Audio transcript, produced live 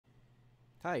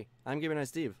Hi, I'm Gamer Knight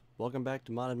Steve. Welcome back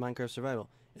to Modded Minecraft Survival.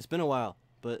 It's been a while,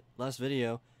 but last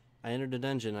video, I entered a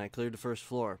dungeon and I cleared the first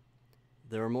floor.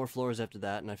 There were more floors after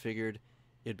that, and I figured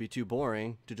it'd be too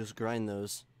boring to just grind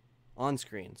those on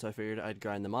screen. So I figured I'd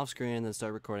grind them off screen and then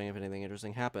start recording if anything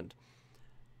interesting happened.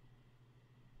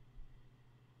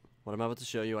 What I'm about to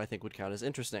show you I think would count as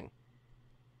interesting.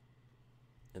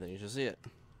 And then you should see it.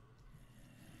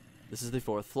 This is the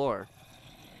fourth floor.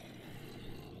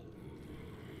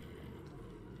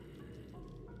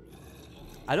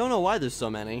 I don't know why there's so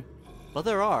many, but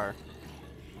there are.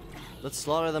 Let's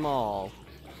slaughter them all.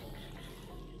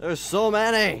 There's so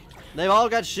many! They've all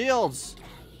got shields!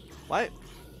 Why?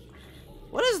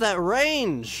 What is that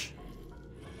range?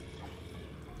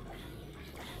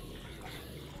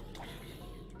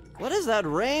 What is that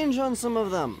range on some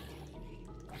of them?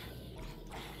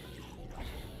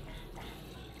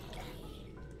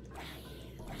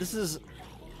 This is...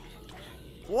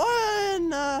 What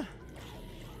in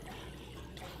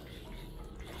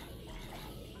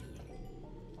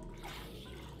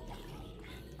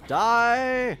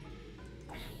Die!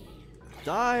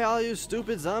 Die, all you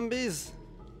stupid zombies!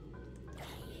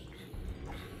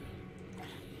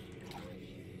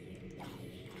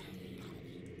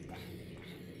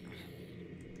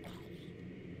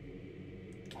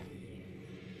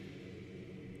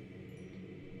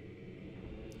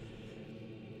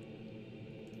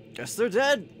 Guess they're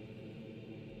dead!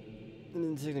 I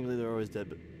mean, technically they're always dead,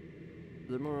 but... Is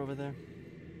there more over there?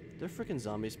 Is there a freaking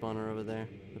zombie spawner over there?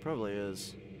 There probably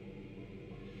is.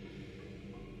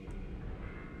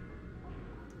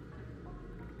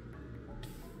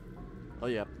 Oh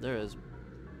yeah, there is.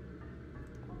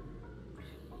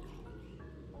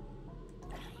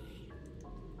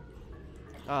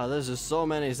 Ah, there's just so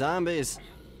many zombies.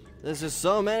 There's just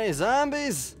so many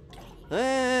zombies.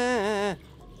 Ah.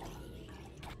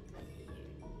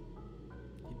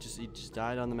 He just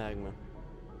died on the magma.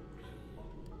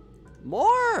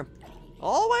 More!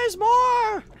 Always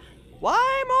more!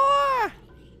 Why more?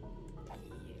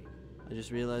 I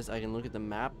just realized I can look at the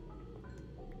map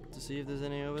to see if there's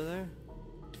any over there.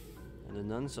 And there's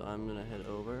none, so I'm gonna head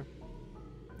over.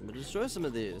 I'm gonna destroy some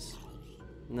of these.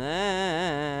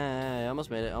 Nah, I almost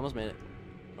made it, almost made it.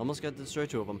 Almost got to destroy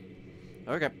two of them.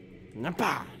 Okay.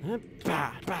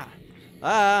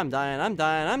 Ah, I'm dying, I'm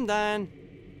dying, I'm dying.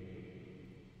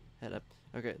 Head up.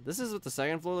 Okay, this is what the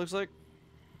second floor looks like.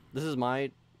 This is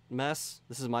my mess.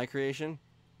 This is my creation.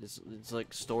 It's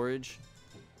like storage.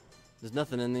 There's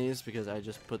nothing in these because I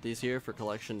just put these here for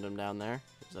collection them down there.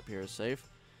 Because up here is safe.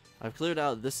 I've cleared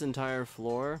out this entire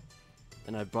floor,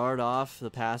 and I've barred off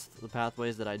the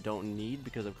pathways that I don't need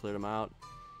because I've cleared them out.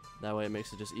 That way it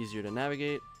makes it just easier to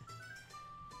navigate.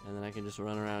 And then I can just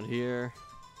run around here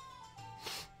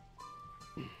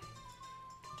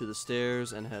to the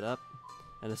stairs and head up.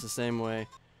 And it's the same way.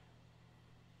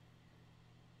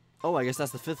 Oh, I guess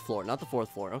that's the fifth floor, not the fourth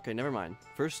floor. Okay, never mind.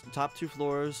 First, top two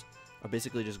floors are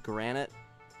basically just granite.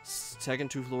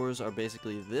 Second two floors are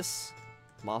basically this.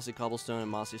 Mossy cobblestone and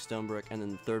mossy stone brick, and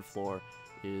then the third floor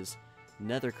is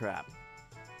nether crap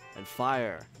and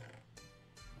fire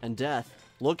and death.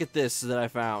 Look at this that I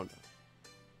found.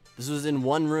 This was in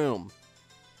one room.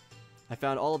 I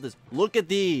found all of this. Look at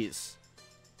these.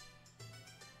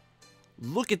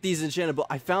 Look at these enchanted books.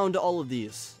 I found all of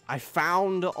these. I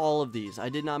found all of these. I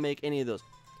did not make any of those.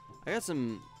 I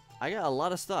got a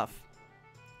lot of stuff.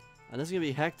 And this is gonna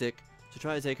be hectic to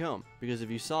try to take home, because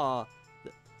if you saw,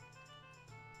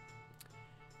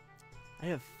 I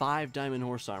have 5 diamond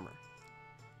horse armor.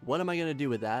 What am I going to do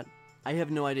with that? I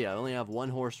have no idea. I only have 1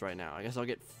 horse right now. I guess I'll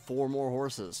get 4 more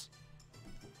horses.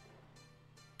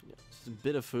 Yeah, just a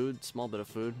bit of food, small bit of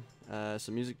food.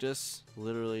 Some music discs.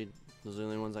 Literally, those are the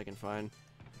only ones I can find.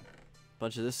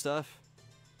 Bunch of this stuff.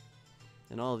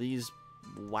 And all these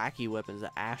wacky weapons. The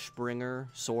Ashbringer,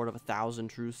 Sword of 1,000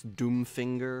 Truths,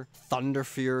 Doomfinger, Thunder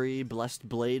Fury, Blessed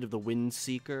Blade of the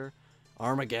Windseeker,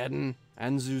 Armageddon,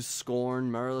 Anzu's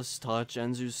Scorn, Mirrorless Touch,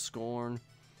 Anzu's Scorn,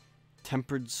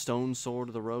 Tempered Stone Sword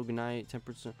of the Rogue Knight,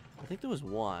 Tempered Stone. I think there was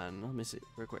one. Let me see,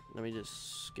 real quick. Let me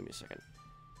just give me a second.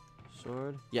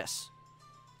 Sword. Yes.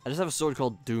 I just have a sword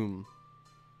called Doom.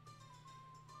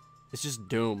 It's just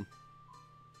Doom.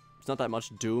 It's not that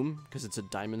much Doom because it's a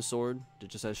diamond sword. It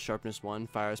just has Sharpness 1,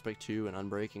 Fire Aspect 2, and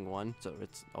Unbreaking 1, so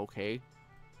it's okay.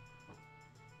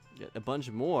 Get a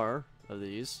bunch more of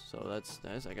these, so that's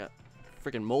nice. I got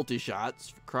freaking multi-shots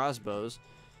for crossbows.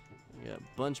 I got a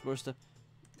bunch more stuff.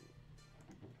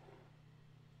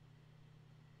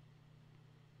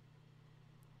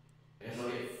 I guess I'll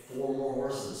get 4 more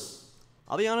horses.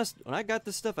 I'll be honest, when I got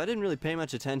this stuff, I didn't really pay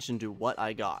much attention to what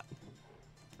I got.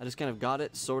 I just kind of got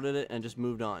it, sorted it, and just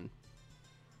moved on.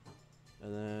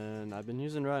 And then I've been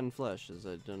using rotten flesh as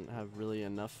I don't have really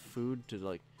enough food to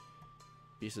like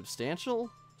be substantial.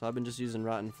 So I've been just using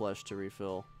rotten flesh to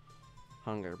refill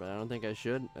hunger, but I don't think I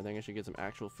should. I think I should get some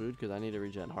actual food because I need to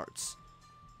regen hearts.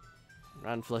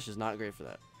 Rotten flesh is not great for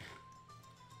that.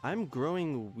 I'm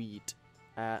growing wheat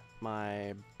at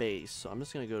my base, so I'm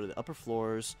just gonna go to the upper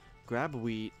floors, grab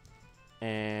wheat,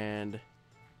 and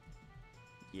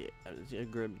yeah,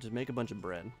 just make a bunch of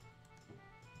bread.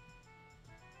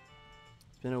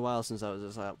 It's been a while since I was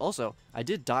this high. Also, I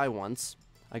did die once.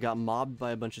 I got mobbed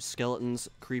by a bunch of skeletons,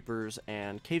 creepers,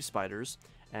 and cave spiders,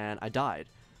 and I died.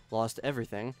 Lost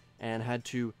everything, and had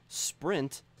to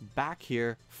sprint back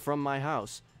here from my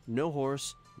house. No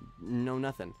horse, no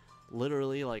nothing.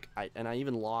 Literally, like, I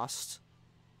even lost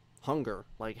hunger,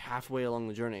 like, halfway along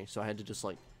the journey, so I had to just,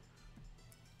 like,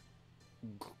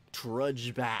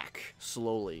 trudge back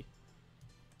slowly.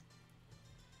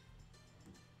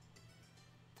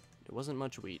 There wasn't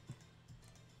much wheat.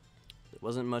 There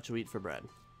wasn't much wheat for bread.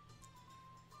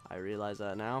 I realize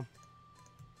that now.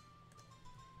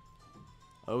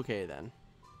 Okay, then.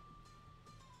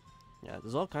 Yeah,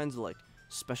 there's all kinds of, like,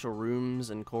 special rooms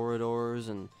and corridors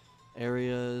and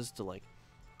areas to, like,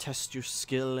 test your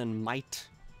skill and might.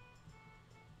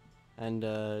 And,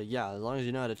 yeah, as long as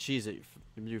you know how to cheese it,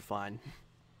 you'll do fine.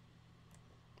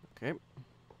 Okay.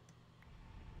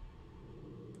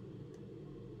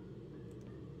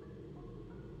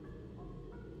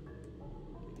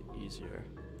 Make it easier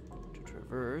to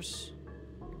traverse.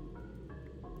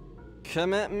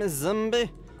 Come at me,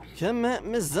 zombie! Come at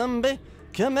me, zombie!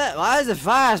 Come at— why is it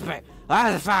fire spit? Why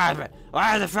is it fire spit?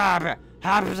 Why is it fire spit?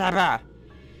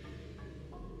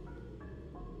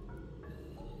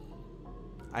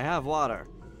 I have water.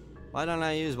 Why don't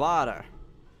I use water?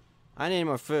 I need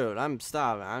more food. I'm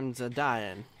starving. I'm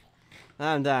dying.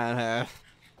 I'm dying here.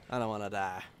 I don't want to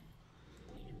die.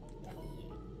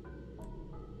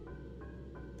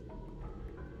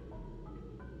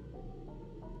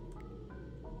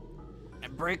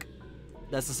 Break.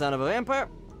 That's the sound of a vampire.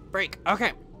 Break.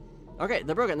 Okay. Okay,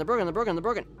 they're broken. They're broken. They're broken. They're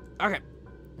broken. Okay.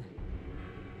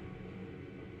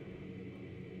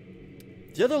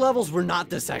 The other levels were not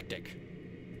this hectic.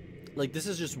 Like, this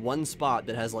is just one spot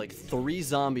that has, like, 3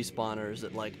 zombie spawners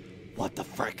that, like, what the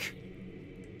frick?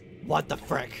 What the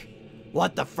frick?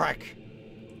 What the frick?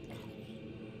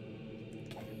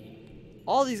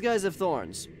 All these guys have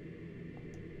thorns.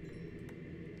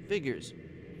 Figures.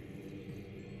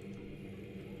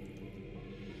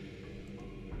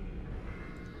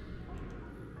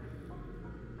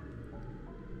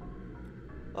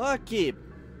 Okay.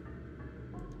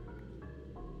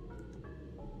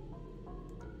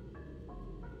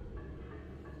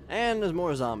 And there's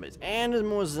more zombies. And there's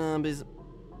more zombies.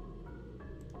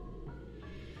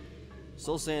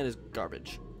 Soul sand is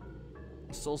garbage.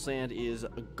 Soul sand is a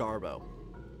garbo.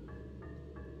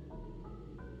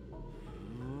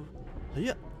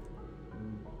 Yeah.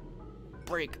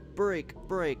 Break, break,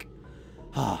 break.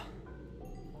 Ah.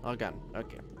 Oh god.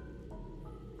 Okay.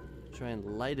 Try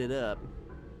and light it up.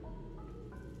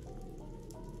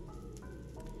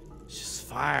 It's just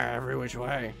fire every which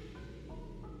way.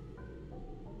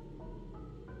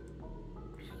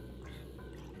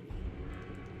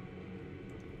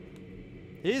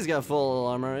 He's got full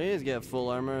armor. He's got full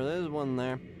armor. There's one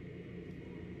there.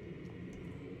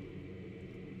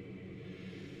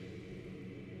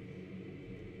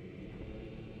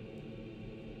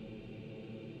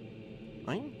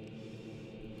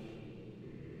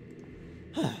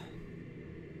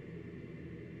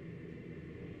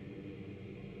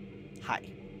 Hi.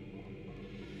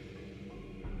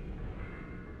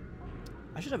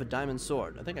 I should have a diamond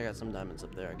sword. I think I got some diamonds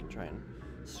up there. I can try and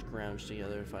scrounge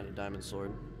together and find a diamond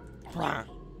sword.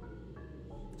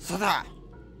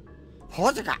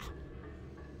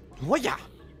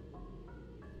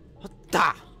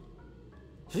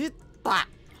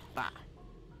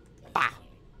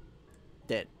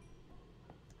 Dead.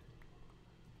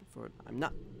 Before I'm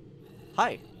not.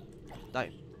 Hi.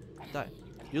 Die. Die.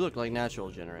 You look like natural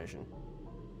generation.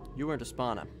 You weren't a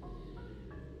spawner.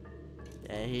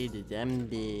 I hated them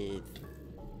dead.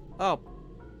 Oh.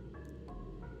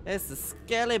 It's the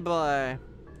skelly boy.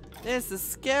 It's the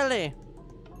skelly.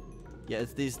 Yeah,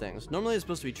 it's these things. Normally it's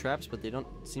supposed to be traps, but they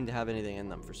don't seem to have anything in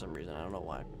them for some reason. I don't know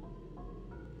why.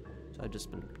 So I've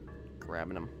just been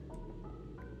grabbing them.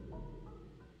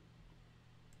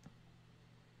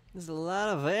 There's a lot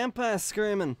of vampires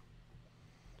screaming.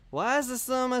 Why is there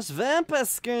so much vampire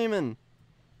screaming?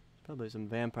 Probably some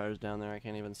vampires down there I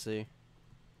can't even see.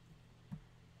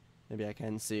 Maybe I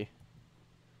can see.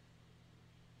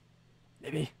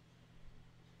 Maybe.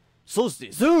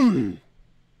 Solstice. Zoom!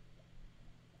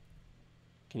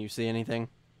 Can you see anything?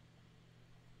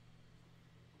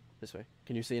 This way.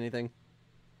 Can you see anything?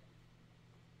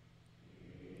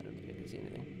 I don't think I can see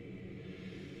anything.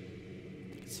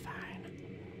 I think it's fine.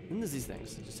 Then there's these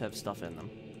things that just have stuff in them.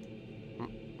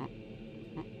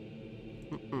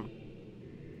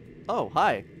 Oh,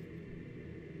 hi.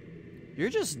 You're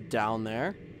just down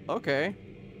there. Okay.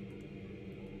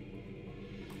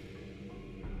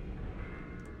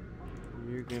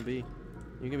 You're gonna be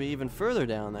even further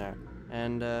down there.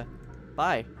 And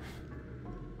bye.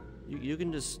 You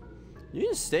can just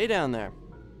stay down there.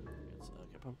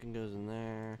 Okay, pumpkin goes in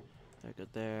there. That goes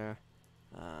there.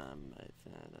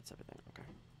 That's everything. Okay.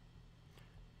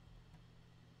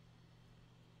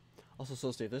 Also,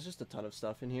 so Steve, there's just a ton of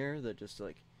stuff in here that just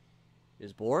like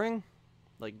is boring.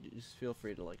 Like, just feel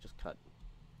free to like just cut.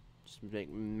 Just make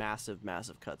massive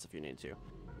cuts if you need to.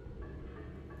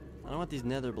 I don't want these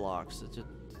nether blocks. It's just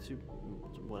too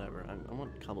whatever. I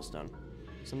want cobblestone.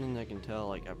 Something that I can tell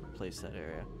like I've replaced that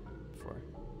area before.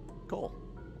 Cool.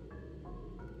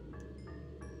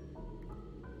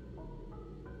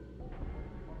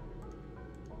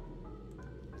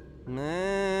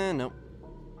 Nah, nope.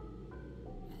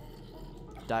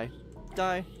 Die.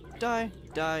 Die. Die.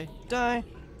 Die. Die.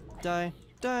 Die.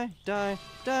 Die. Die.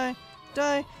 Die.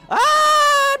 Die.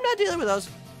 Ah! I'm not dealing with those.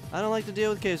 I don't like to deal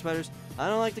with cave spiders. I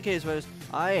don't like the cave spiders.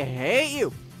 I hate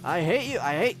you. I hate you.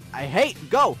 I hate.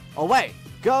 Go away.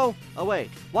 Go away.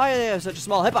 Why do they have such a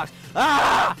small hitbox?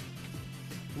 Ah!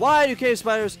 Why do cave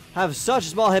spiders have such a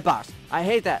small hitbox? I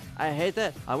hate that. I hate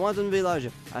that. I want them to be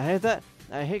larger. I hate that.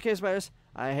 I hate cave spiders.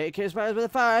 I hate cave spiders with a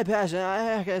fire passion.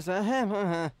 I hate cave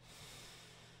spiders.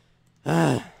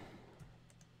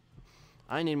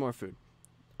 I need more food.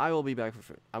 I will be back for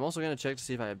food. I'm also going to check to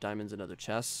see if I have diamonds in other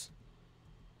chests.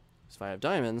 If I have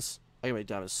diamonds, I can make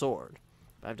diamond sword.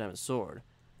 If I have diamond sword,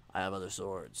 I have other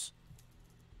swords.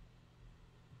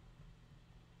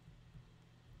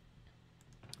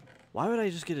 Why would I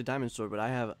just get a diamond sword, but I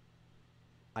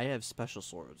have special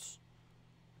swords?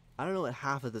 I don't know what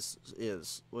half of this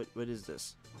is. What is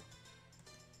this?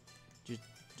 You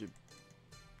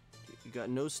got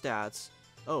no stats.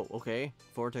 Oh, okay.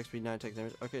 4 attack speed, 9 attack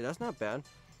damage. Okay, that's not bad.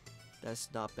 That's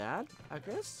not bad, I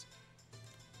guess.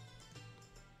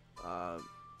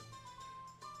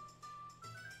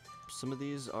 Some of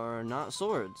these are not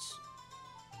swords.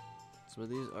 Some of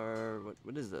these are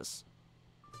what is this?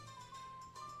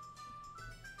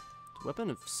 Weapon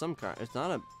of some kind. It's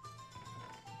not a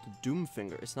Doom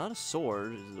Finger. It's not a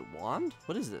sword. Is it a wand?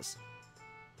 What is this?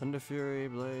 Thunder Fury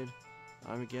Blade,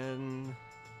 Armageddon,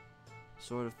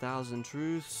 Sword of Thousand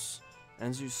Truths,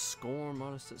 Enzu's Scorn.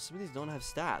 Some of these don't have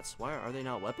stats. Why are they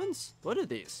not weapons? What are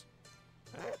these?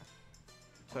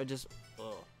 So I just.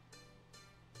 Ugh.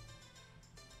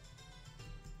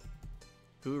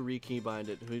 Who rekeybind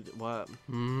it? Who? What?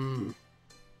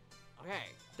 Okay,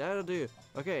 that'll do.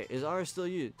 Okay, is R still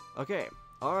used? Okay,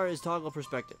 R is toggle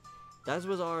perspective. That's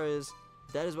what R is.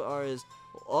 That is what R is.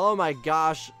 Oh my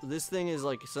gosh, this thing is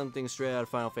like something straight out of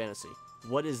Final Fantasy.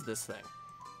 What is this thing?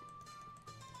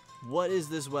 What is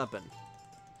this weapon?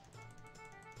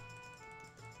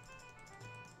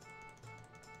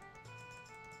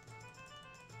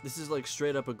 This is like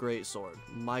straight up a great sword.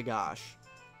 My gosh.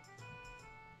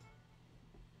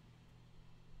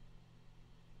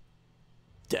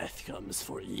 Death comes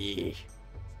for ye.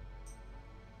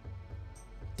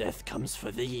 Death comes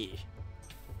for thee.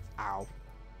 Ow.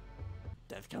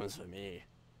 Death comes for me.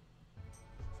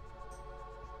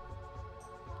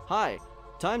 Hi.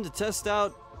 Time to test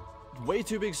out way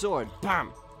too big sword.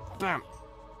 Bam. Bam.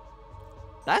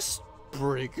 That's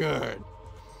pretty good.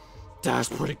 That's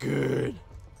pretty good.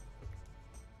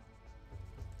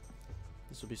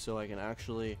 This will be so I can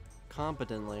actually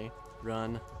competently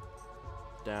run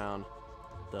down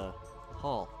the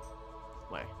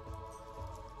hallway.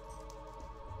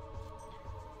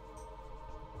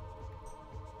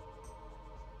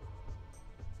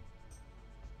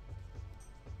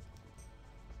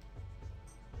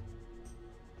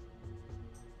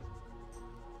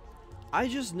 I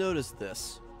just noticed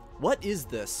this. What is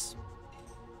this?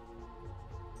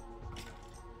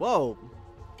 Whoa.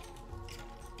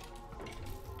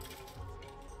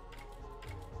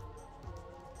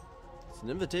 It's an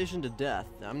invitation to death.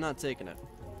 I'm not taking it.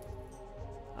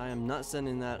 I am not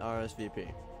sending that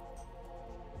RSVP.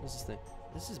 What's this thing?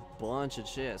 This is a bunch of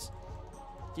chests.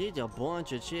 Dude, a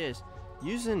bunch of chests.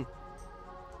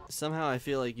 Somehow I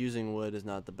feel like using wood is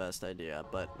not the best idea,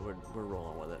 but we're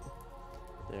rolling with it.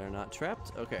 They are not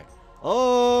trapped? Okay.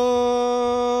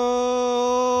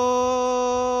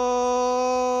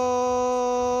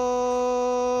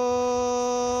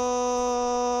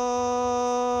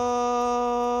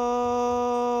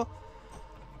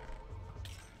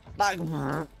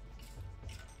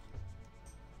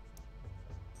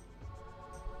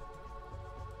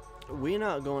 We're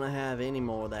not gonna have any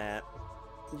more of that.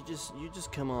 You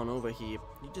just come on over here.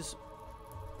 You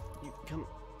come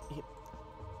here.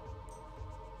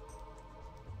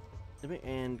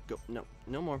 And go. No,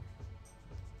 no more.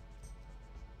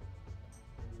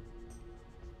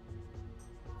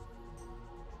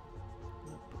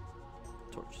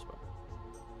 Torch spot.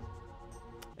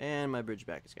 And my bridge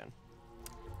back is gone.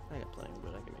 I got plenty of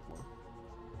wood. I can make more.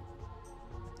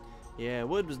 Yeah,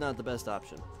 wood was not the best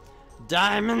option.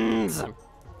 Diamonds!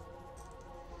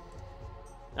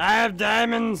 I have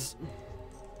diamonds!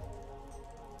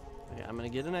 Okay, I'm gonna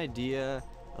get an idea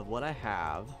of what I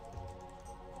have.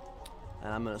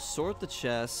 And I'm gonna sort the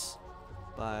chests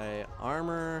by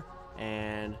armor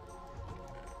and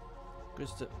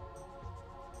it's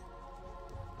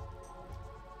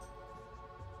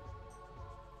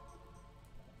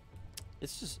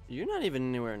just, you're not even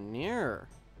anywhere near.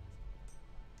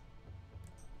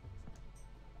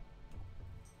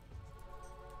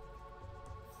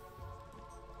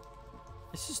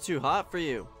 It's just too hot for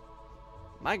you.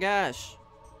 My gosh.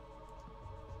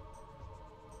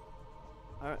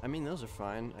 Alright, I mean, those are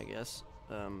fine, I guess.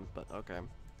 But okay. And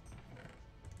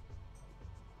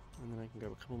then I can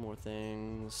grab a couple more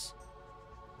things.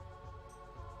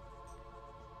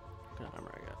 What kind of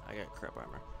armor I got? I got crap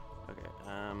armor. Okay,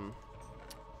 are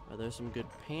there some good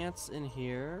pants in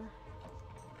here?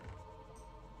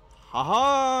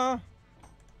 Haha!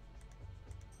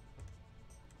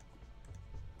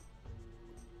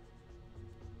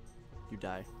 You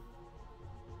die.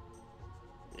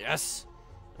 Yes!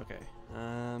 Okay.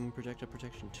 Projectile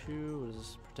protection 2. What is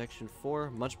this? Protection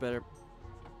 4. Much better.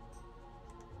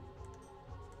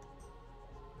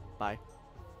 Bye.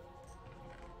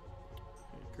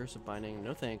 Okay, curse of binding.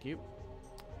 No thank you.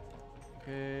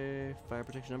 Okay. Fire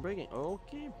protection unbreaking.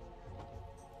 Okay.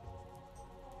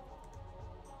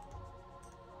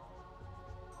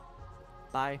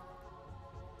 Bye.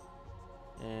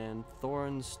 And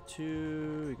thorns 2.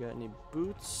 You got any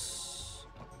boots?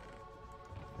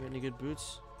 You got any good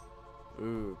boots?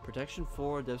 Ooh, protection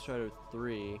 4, Depth Strider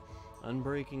 3,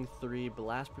 unbreaking 3,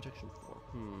 blast protection 4.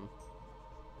 I'm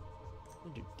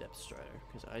gonna do Depth Strider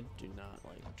because I do not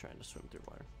like trying to swim through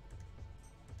water.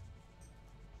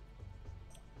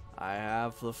 I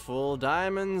have the full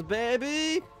diamonds,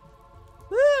 baby!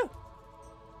 Woo!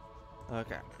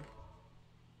 Okay.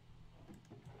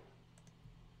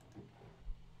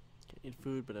 Need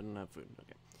food, but I don't have food.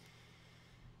 Okay.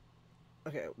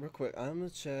 Okay, real quick, I'm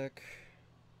gonna check.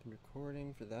 Been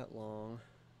recording for that long.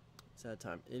 It's that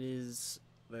time. It is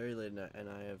very late at night, and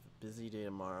I have a busy day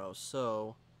tomorrow,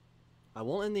 so I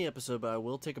won't end the episode, but I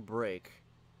will take a break.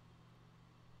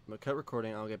 I'm gonna cut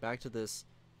recording. I'll get back to this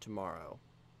tomorrow,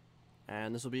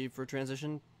 and this will be for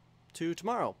transition to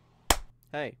tomorrow.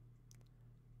 Hey,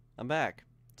 I'm back.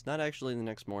 It's not actually the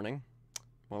next morning,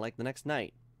 more like the next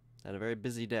night. I had a very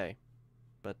busy day.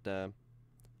 But,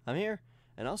 I'm here.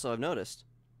 And also, I've noticed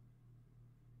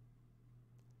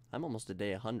I'm almost a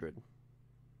day 100.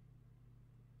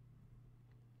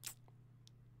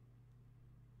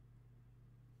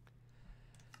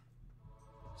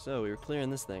 So, we were clearing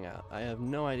this thing out. I have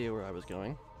no idea where I was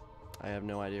going. I have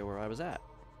no idea where I was at.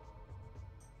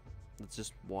 Let's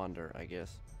just wander, I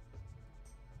guess.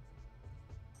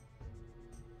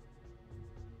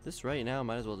 This right now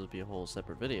might as well just be a whole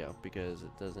separate video because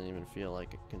it doesn't even feel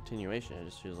like a continuation. It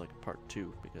just feels like a part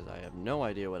 2 because I have no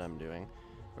idea what I'm doing,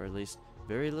 or at least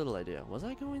very little idea. Was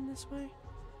I going this way?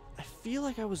 I feel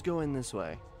like I was going this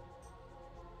way.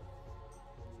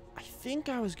 I think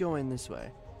I was going this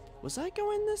way. Was I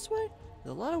going this way?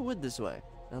 There's a lot of wood this way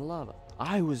and lava.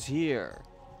 I was here.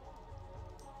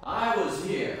 I was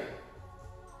here.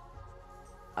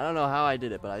 I don't know how I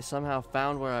did it, but I somehow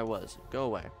found where I was. Go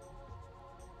away.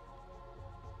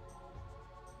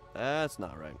 That's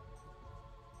not right.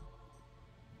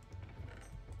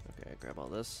 Okay, grab all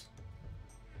this.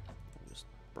 Just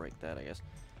break that, I guess.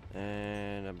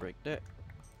 And I break that.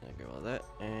 And I grab all that.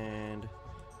 And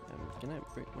can I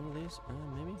break one of these?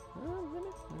 Maybe?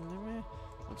 Maybe.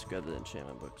 Let's grab the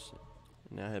enchantment books.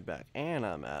 Now head back. And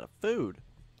I'm out of food.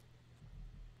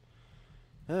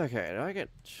 Okay, do I get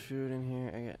food in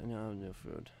here? I got no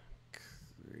food.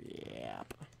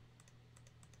 Crap.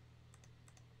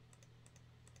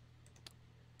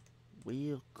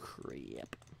 Well,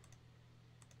 crap.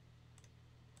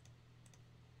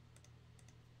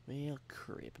 Well,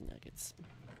 crap nuggets.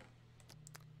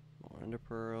 More ender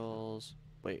pearls.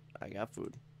 Wait, I got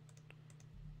food.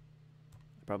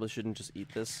 I probably shouldn't just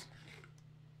eat this.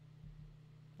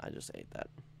 I just ate that.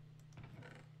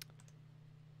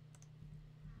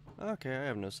 Okay, I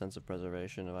have no sense of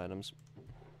preservation of items.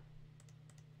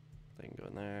 They can go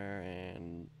in there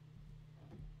and...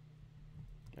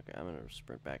 Okay, I'm gonna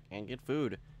sprint back and get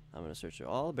food. I'm gonna search through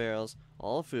all the barrels,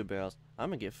 all the food barrels. I'm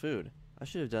gonna get food. I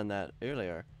should have done that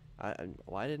earlier.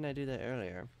 Why didn't I do that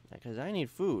earlier? Because I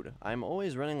need food. I'm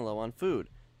always running low on food.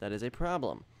 That is a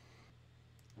problem.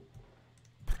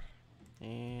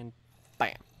 And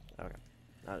bam. Okay.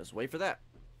 I'll just wait for that.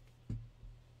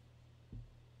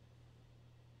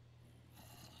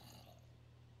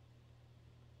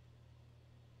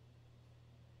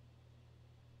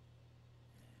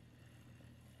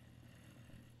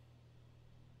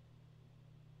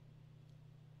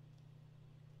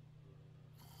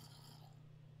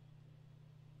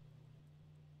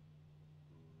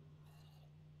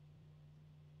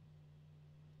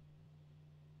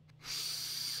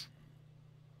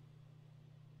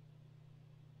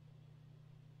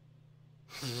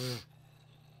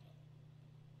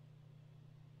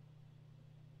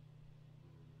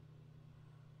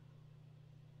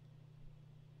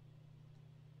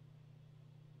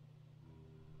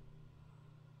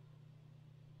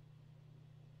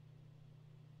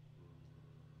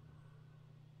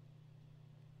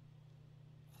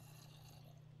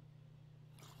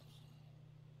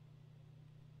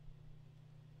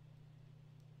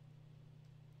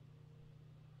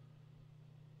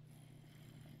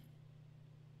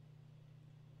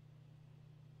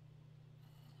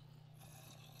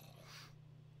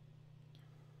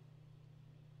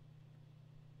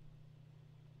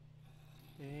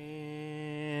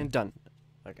 And done.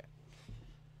 Okay.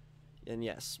 And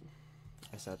yes,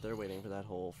 I sat there waiting for that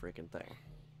whole freaking thing.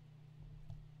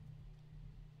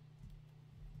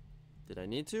 Did I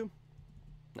need to?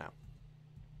 No.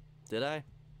 Did I?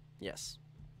 Yes.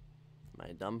 Am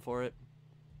I dumb for it?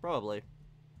 Probably.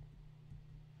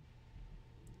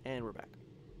 And we're back.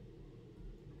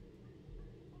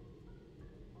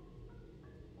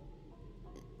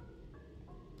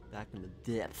 Back in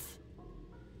the depth.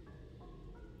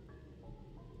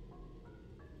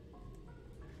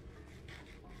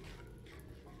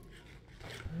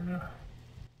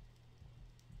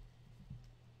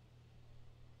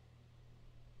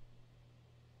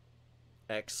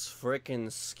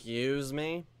 Excuse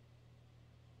me?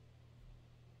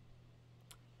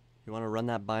 You want to run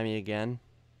that by me again?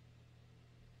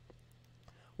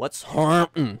 What's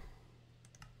happening?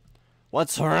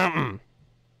 What's happening?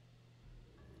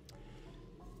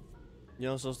 You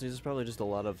know, so this is probably just a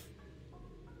lot of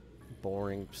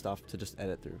boring stuff to just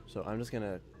edit through. So I'm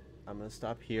gonna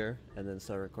stop here and then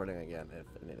start recording again if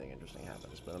anything interesting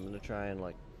happens. But I'm gonna try and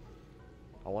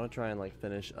I want to try and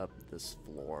finish up this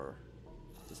floor,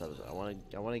 this episode. I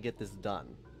want to get this done,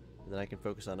 and then I can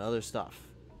focus on other stuff.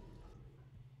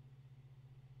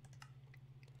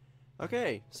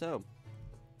 Okay, so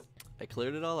I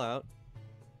cleared it all out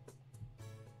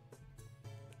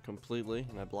completely,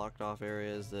 and I blocked off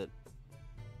areas that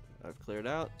I've cleared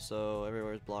out, so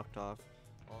everywhere is blocked off.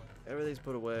 Everything's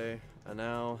put away, and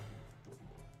now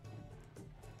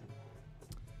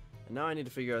I need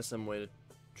to figure out some way to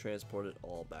transport it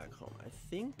all back home. I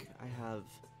think I have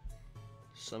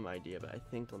some idea, but I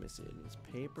think, let me see, it needs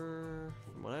paper.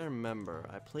 From what I remember,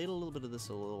 I played a little bit of this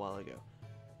a little while ago.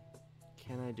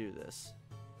 Can I do this?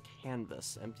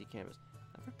 Canvas, empty canvas.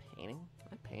 Ever painting? Can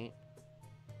I paint?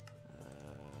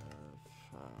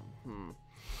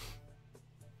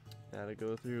 Gotta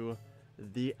go through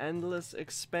the endless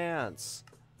expanse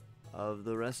of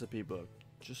the recipe book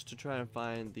just to try and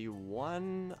find the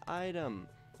one item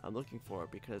I'm looking for,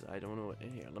 because I don't know what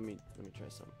in here. Let me try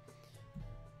some.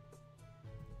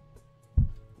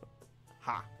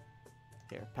 Ha!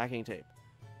 Here, packing tape.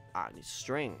 I need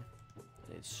string.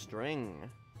 I need string.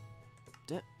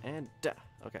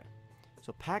 Okay.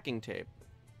 So packing tape.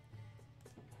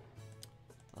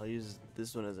 I'll use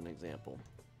this one as an example.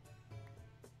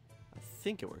 I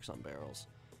think it works on barrels.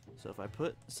 So if I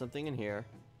put something in here,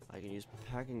 I can use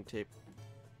packing tape.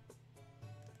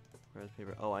 Where's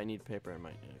paper? Oh, I need paper in my...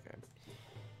 Okay.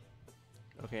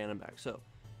 Okay, and I'm back. So,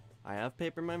 I have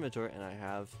paper in my inventory, and I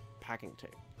have packing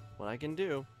tape. What I can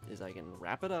do is I can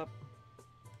wrap it up.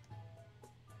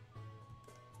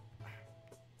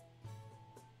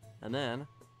 And then,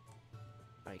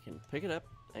 I can pick it up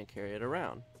and carry it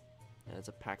around. And it's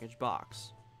a package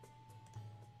box.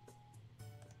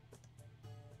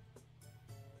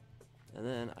 And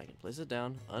then I can place it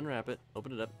down, unwrap it,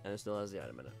 open it up, and it still has the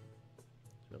item in it.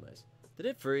 It's real nice. Did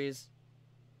it freeze?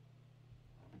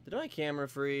 Did my camera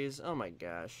freeze? Oh my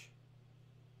gosh.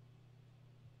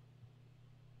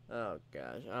 Oh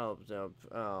gosh. Oh,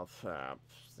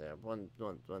 one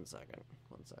second.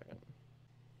 1 second.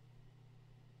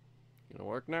 Gonna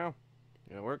work now?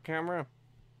 Gonna work, camera?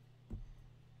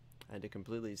 I had to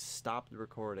completely stop the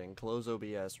recording, close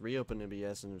OBS, reopen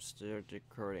OBS, and start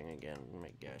recording again. Oh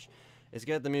my gosh. It's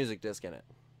got the music disc in it.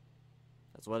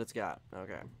 That's what it's got.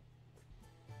 Okay.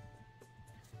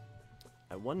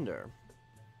 I wonder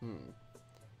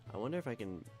if I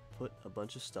can put a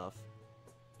bunch of stuff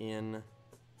in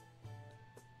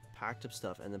packed up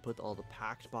stuff and then put all the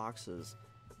packed boxes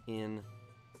in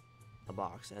a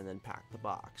box and then pack the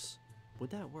box. Would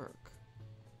that work?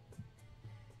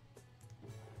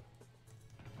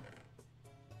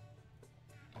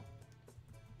 Okay,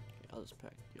 I'll just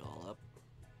pack you all up.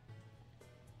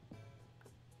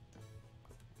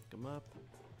 Pick them up.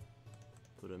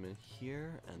 Put them in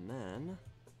here, and then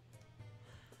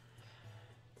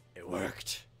it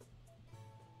worked.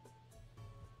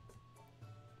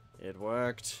 It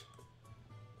worked.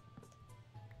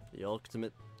 The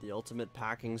ultimate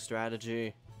packing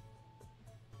strategy.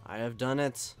 I have done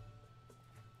it.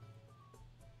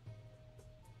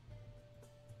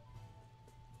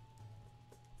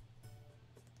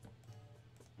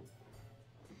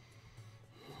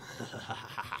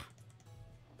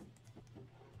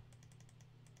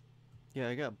 Yeah,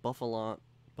 I got Buffalon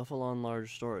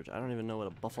large storage. I don't even know what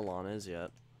a Buffalon is yet.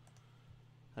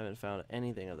 I haven't found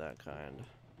anything of that kind.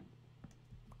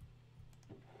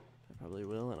 I probably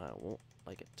will, and I won't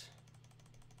like it.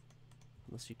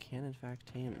 Unless you can, in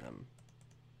fact, tame them.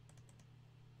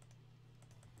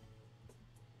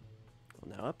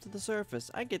 Well, now up to the surface,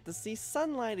 I get to see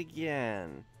sunlight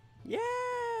again! Yay!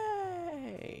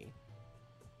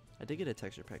 I did get a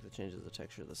texture pack that changes the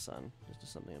texture of the sun, just to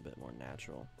something a bit more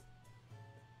natural.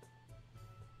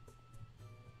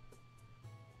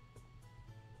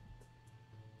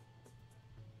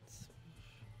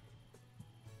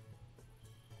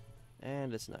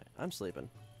 And it's night. I'm sleeping.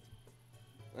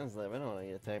 I don't want to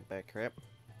get attacked by crap.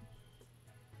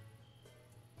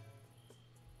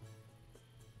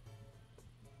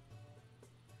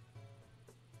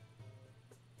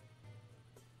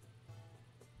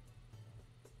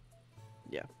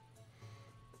 Yeah.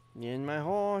 And my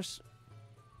horse.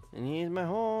 And he's my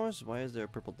horse. Why is there a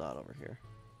purple dot over here?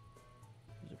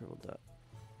 There's a purple dot.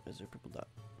 Is there a purple dot?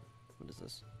 What is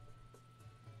this?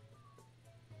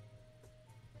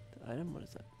 The item? What is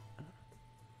that?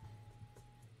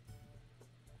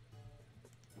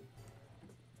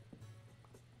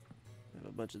 I have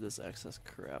a bunch of this excess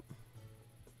crap.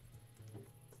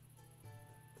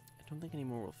 I don't think any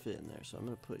more will fit in there, so I'm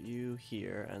going to put you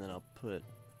here, and then I'll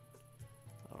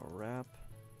wrap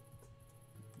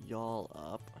y'all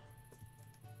up.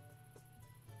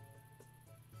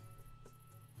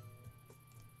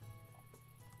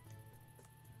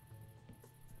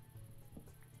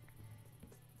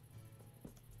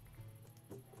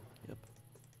 Yep.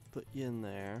 Put you in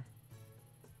there.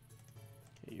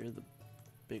 Okay, you're the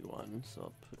big one, so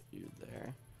I'll put you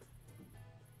there.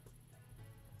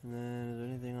 And then, is there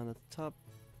anything on the top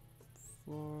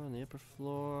floor, on the upper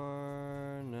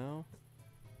floor? No?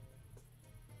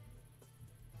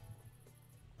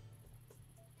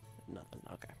 Nothing,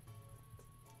 okay.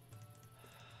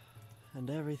 And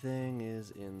everything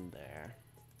is in there.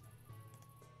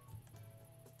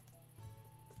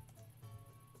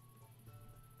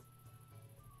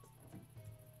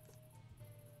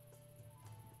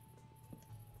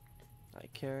 I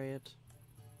carry it.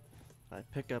 I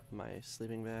pick up my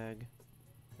sleeping bag.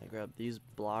 I grab these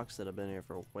blocks that have been here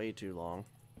for way too long.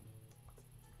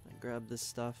 I grab this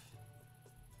stuff.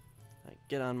 I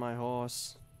get on my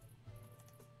horse.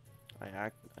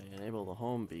 I enable the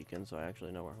home beacon so I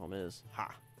actually know where home is.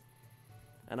 Ha!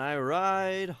 And I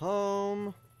ride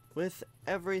home with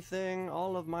everything,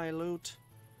 all of my loot,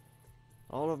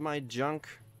 all of my junk.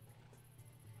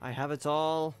 I have it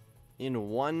all in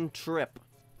one trip.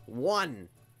 One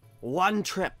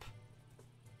trip.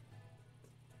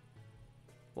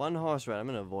 One horse ride. I'm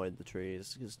gonna avoid the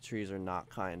trees because trees are not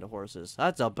kind to horses.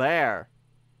 That's a bear.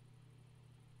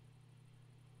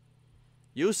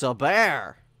 You's a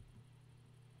bear.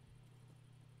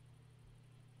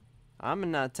 I'm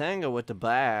in that tango with the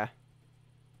bear.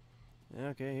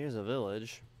 Okay, here's a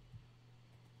village.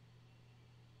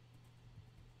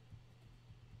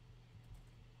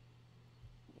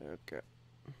 Okay.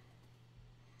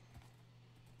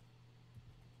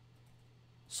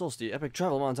 Solstice epic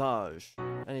travel montage.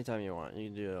 Anytime you want. You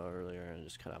can do it earlier and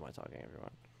just cut out my talking if you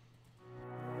want.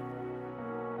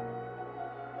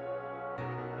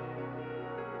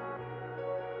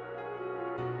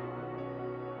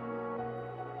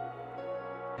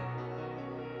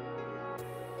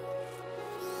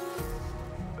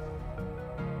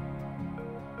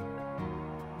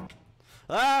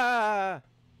 Ah!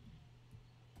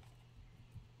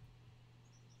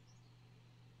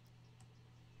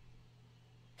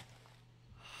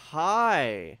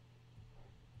 Hi.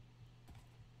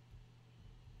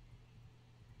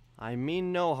 I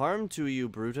mean no harm to you,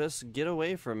 Brutus. Get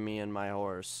away from me and my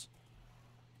horse.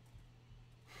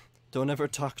 Don't ever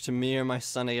talk to me or my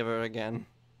son ever again.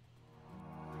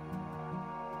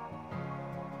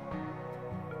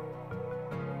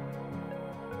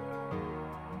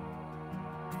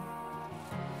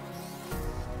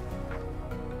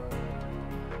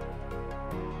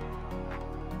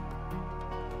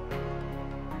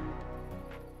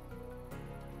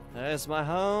 There's my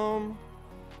home.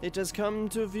 It has come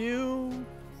to view.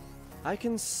 I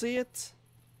can see it.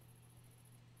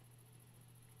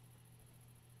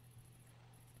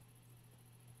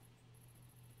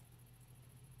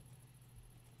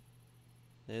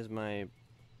 There's my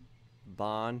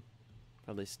barn.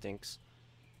 Probably stinks.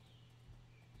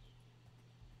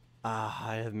 Ah,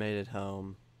 I have made it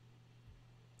home.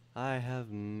 I have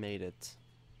made it.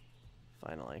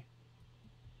 Finally.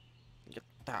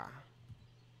 Yatta.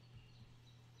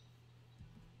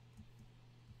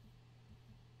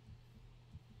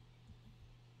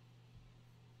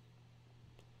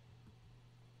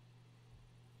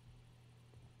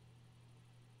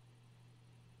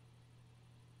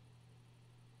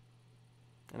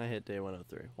 And I hit day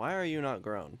 103. Why are you not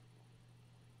grown?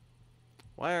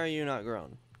 Why are you not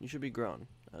grown? You should be grown.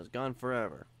 I was gone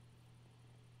forever.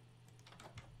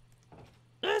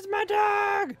 It's my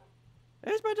dog!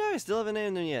 It's my dog! I still haven't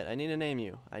named him yet. I need to name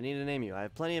you. I need to name you. I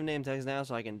have plenty of name tags now,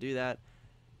 so I can do that.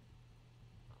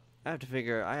 I have to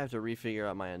refigure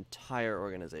out my entire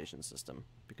organization system,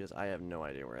 because I have no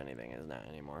idea where anything is now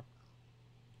anymore.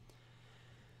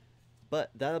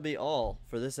 But that'll be all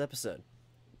for this episode.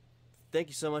 Thank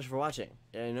you so much for watching.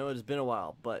 I know it's been a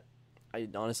while, but I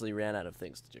honestly ran out of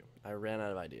things to do. I ran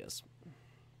out of ideas.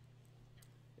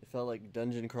 It felt like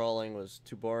dungeon crawling was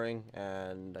too boring,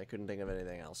 and I couldn't think of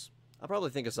anything else. I'll probably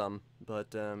think of some,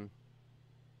 but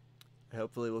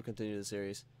hopefully we'll continue the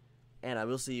series. And I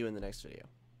will see you in the next video.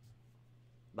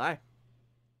 Bye.